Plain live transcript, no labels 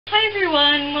Hi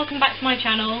everyone, welcome back to my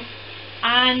channel.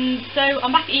 And so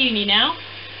I'm back at uni now,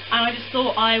 and I just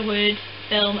thought I would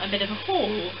film a bit of a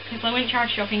haul because I went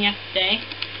charity shopping yesterday,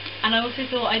 and I also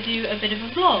thought I'd do a bit of a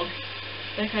vlog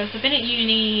because I've been at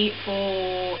uni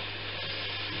for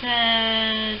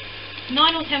 9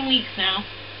 or 10 weeks now,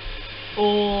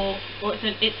 or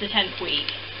it's the 10th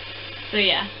week. So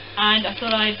yeah, and I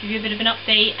thought I'd give you a bit of an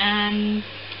update, and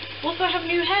also I have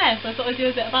new hair, so I thought I'd do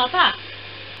a bit about that.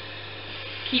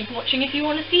 Keep watching if you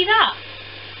want to see that.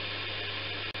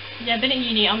 Yeah, I've been at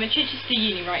uni. I'm at Chichester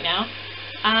Uni right now,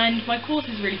 and my course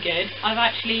is really good.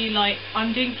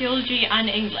 I'm doing theology and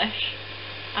English,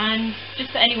 and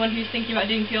just for anyone who's thinking about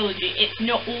doing theology, it's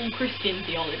not all Christian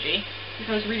theology, which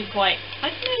I was really quite,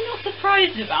 not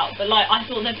surprised about, but I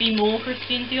thought there'd be more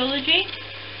Christian theology,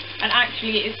 and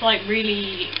actually it's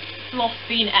really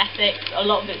philosophy and ethics. A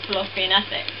lot of it's philosophy and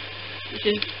ethics, which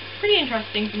is pretty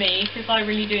interesting to me because I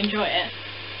really do enjoy it.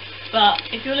 But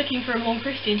if you're looking for a more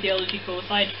Christian theology course,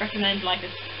 I'd recommend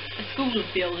a school of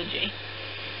theology.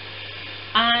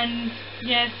 And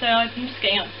yeah, so I've been just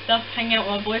getting up to stuff, hanging out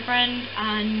with my boyfriend,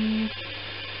 and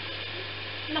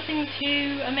nothing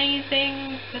too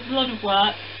amazing. There's a lot of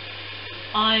work.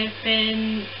 I've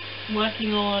been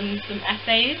working on some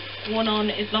essays, one on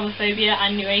Islamophobia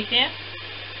and New Atheist,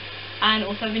 and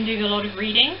also I've been doing a lot of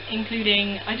reading,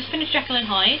 including, I just finished Jekyll and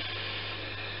Hyde.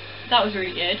 That was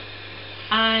really good.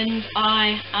 And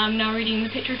I am now reading The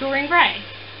Picture of Dorian Gray.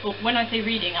 Well, when I say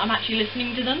reading, I'm actually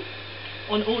listening to them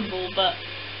on Audible, but,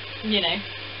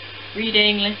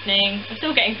 reading, listening, I'm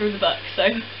still getting through the book, so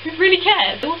who really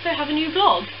cares? I also have a new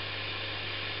blog.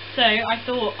 So I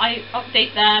thought I'd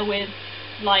update there with,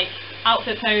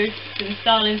 outfit posts and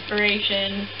style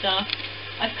inspiration and stuff.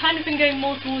 I've kind of been going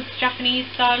more towards Japanese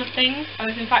style of things. I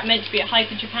was in fact meant to be at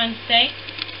Hyper Japan today,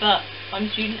 but I'm a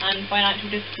student and financial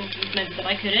difficulties meant that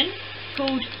I couldn't.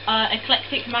 Called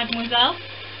Eclectic Mademoiselle.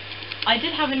 I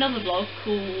did have another blog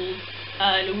called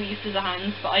Louise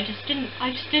Scissorhands, but I just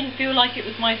didn't feel like it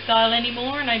was my style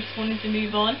anymore, and I just wanted to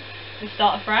move on and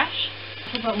start afresh.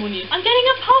 Talk about more news. I'm getting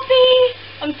a puppy!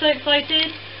 I'm so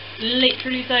excited.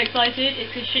 Literally so excited.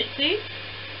 It's a Shih Tzu.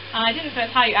 I don't know if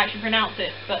that's how you actually pronounce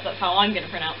it, but that's how I'm going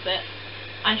to pronounce it.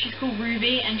 And she's called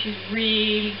Ruby, and she's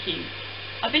really cute.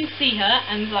 I've been to see her,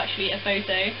 and there's actually a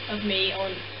photo of me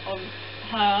on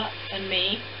her and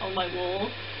me on my wall,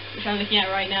 which I'm looking at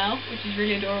right now, which is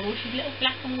really adorable. She's a little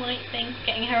black and white thing,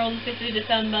 getting her on the 5th of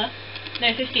December. No,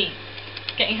 15th.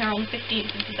 Getting her on the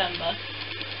 15th of December.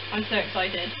 I'm so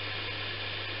excited.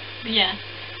 But yeah.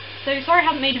 So sorry I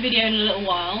haven't made a video in a little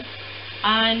while,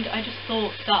 and I just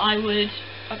thought that I would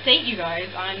update you guys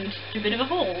and do a bit of a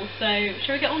haul. So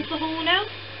shall we get on to the haul now?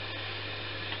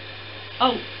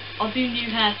 Oh, I'll do new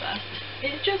hair first.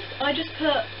 I just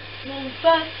put, well,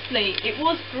 firstly, it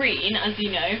was green, as you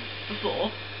know,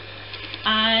 before,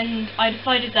 and I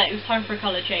decided that it was time for a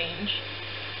colour change.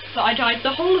 So I dyed the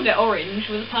whole of it orange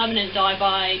with a permanent dye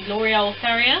by L'Oreal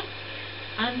Ferrier,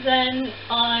 and then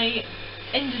I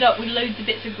ended up with loads of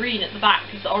bits of green at the back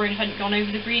because the orange hadn't gone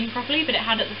over the green properly, but it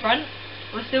had at the front.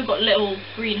 I've still got little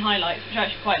green highlights, which I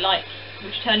actually quite like,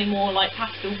 which are turning more like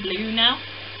pastel blue now.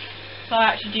 So I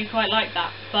actually do quite like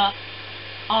that, but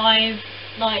I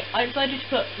decided to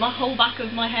put my whole back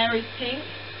of my hair as pink,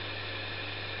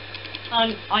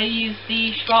 and I used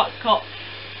the Schwarzkopf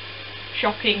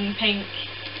shocking pink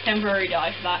temporary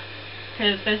dye for that,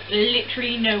 because there's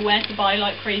literally nowhere to buy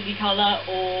crazy colour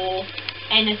or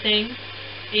anything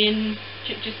in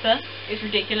Chichester. It's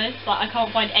ridiculous. I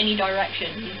can't find any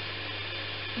directions.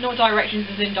 Not directions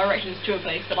as in directions to a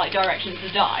place, but directions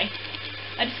to dye.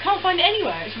 I just can't find it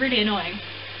anywhere. It's really annoying.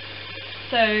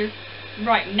 So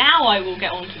right, now I will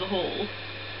get on to the haul.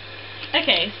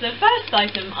 Okay, so the first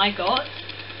item I got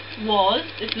was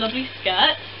this lovely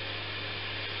skirt.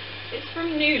 It's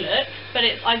from New Look, but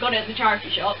I got it at the charity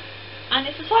shop, and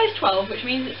it's a size 12, which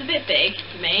means it's a bit big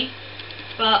for me,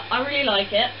 but I really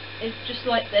like it. It's just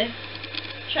like this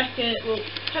checkered, well,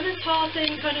 kind of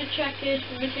tartan, kind of checkered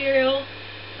material,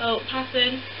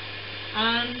 pattern,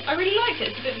 and I really like it.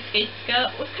 It's a bit of a skate skirt.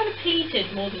 It was kind of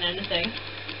pleated more than anything.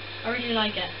 I really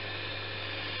like it.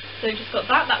 So just got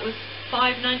that. That was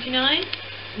 $5.99.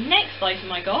 Next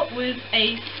item I got was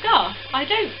a scarf.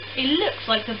 It looks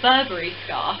like a Burberry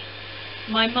scarf.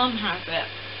 My mum has it,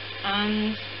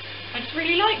 and I just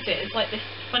really liked it. It's like this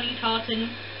funny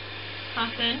tartan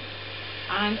pattern,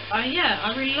 and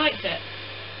I really liked it.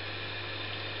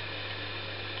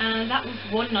 And that was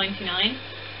 $1.99.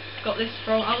 Got this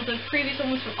from, the previous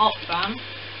one was from Oxfam,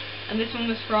 and this one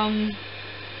was from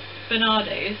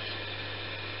Bernardo's.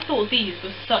 I thought these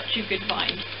were such a good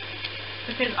find,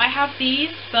 because I have these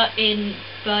but in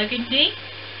burgundy,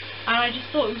 and I just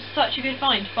thought it was such a good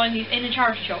find to find these in a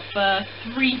charity shop for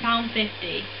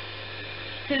 £3.50.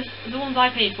 Because the ones I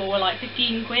paid for were like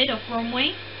 15 quid off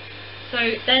Romwe. So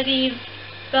they're these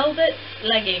velvet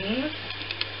leggings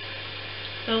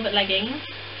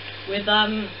with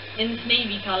in this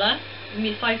navy colour,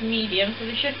 size medium, so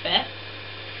they should fit.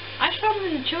 I actually found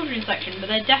them in the children's section, but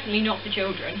they're definitely not for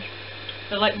children.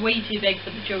 They're like way too big for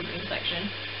the children's section.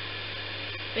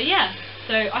 But yeah,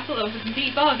 so I thought that was a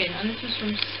complete bargain, and this was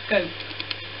from Scope.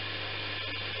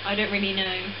 I don't really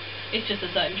know. It's just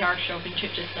a certain charity shop in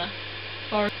Chichester.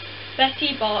 For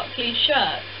Betty Barclay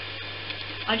shirt.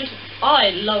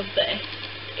 I love this.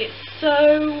 It's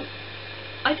so,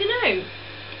 I don't know,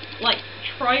 like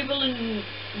tribal and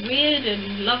weird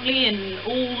and lovely and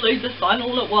all loads of fun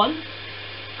all at once.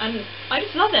 And I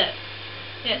just love it.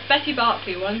 Yeah, it's Betty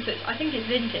Barclay one, so I think it's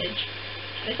vintage.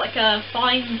 It's like a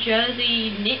fine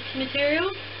jersey knit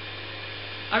material.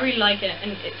 I really like it,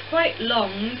 and it's quite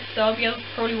long, so I'll be able to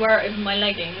probably wear it over my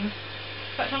leggings. In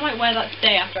fact, I might wear that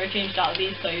today after I changed out of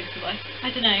these clothes, because I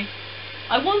don't know.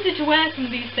 I wanted to wear some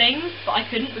of these things, but I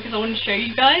couldn't because I wanted to show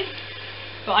you guys.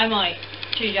 But I might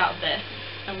change out of this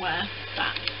and wear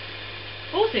that.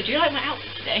 Also, do you like my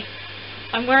outfit today?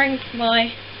 I'm wearing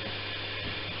my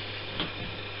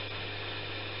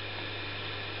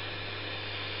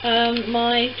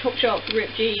my Topshop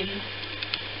ripped jeans.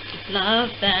 Love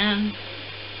them.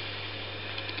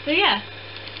 So yeah,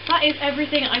 that is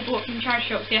everything I bought from charity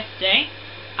shops yesterday,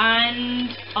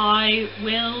 and I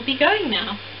will be going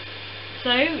now. So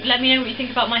let me know what you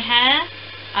think about my hair,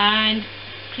 and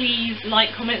please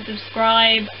like, comment,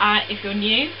 subscribe if you're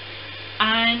new,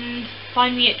 and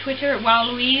find me at Twitter at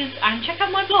WowLouise, and check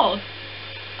out my blog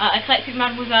at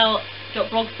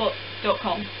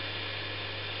eclecticmademoiselle.blogspot.com.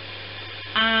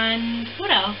 And what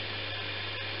else?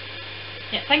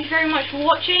 Yeah, thank you very much for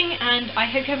watching, and I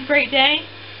hope you have a great day,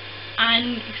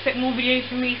 and expect more videos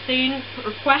from me soon. Put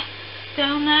requests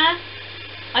down there.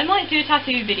 I might do a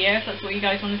tattoo video if that's what you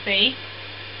guys want to see,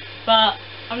 but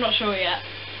I'm not sure yet.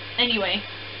 Anyway,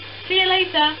 see you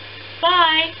later.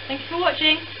 Bye. Thank you for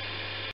watching.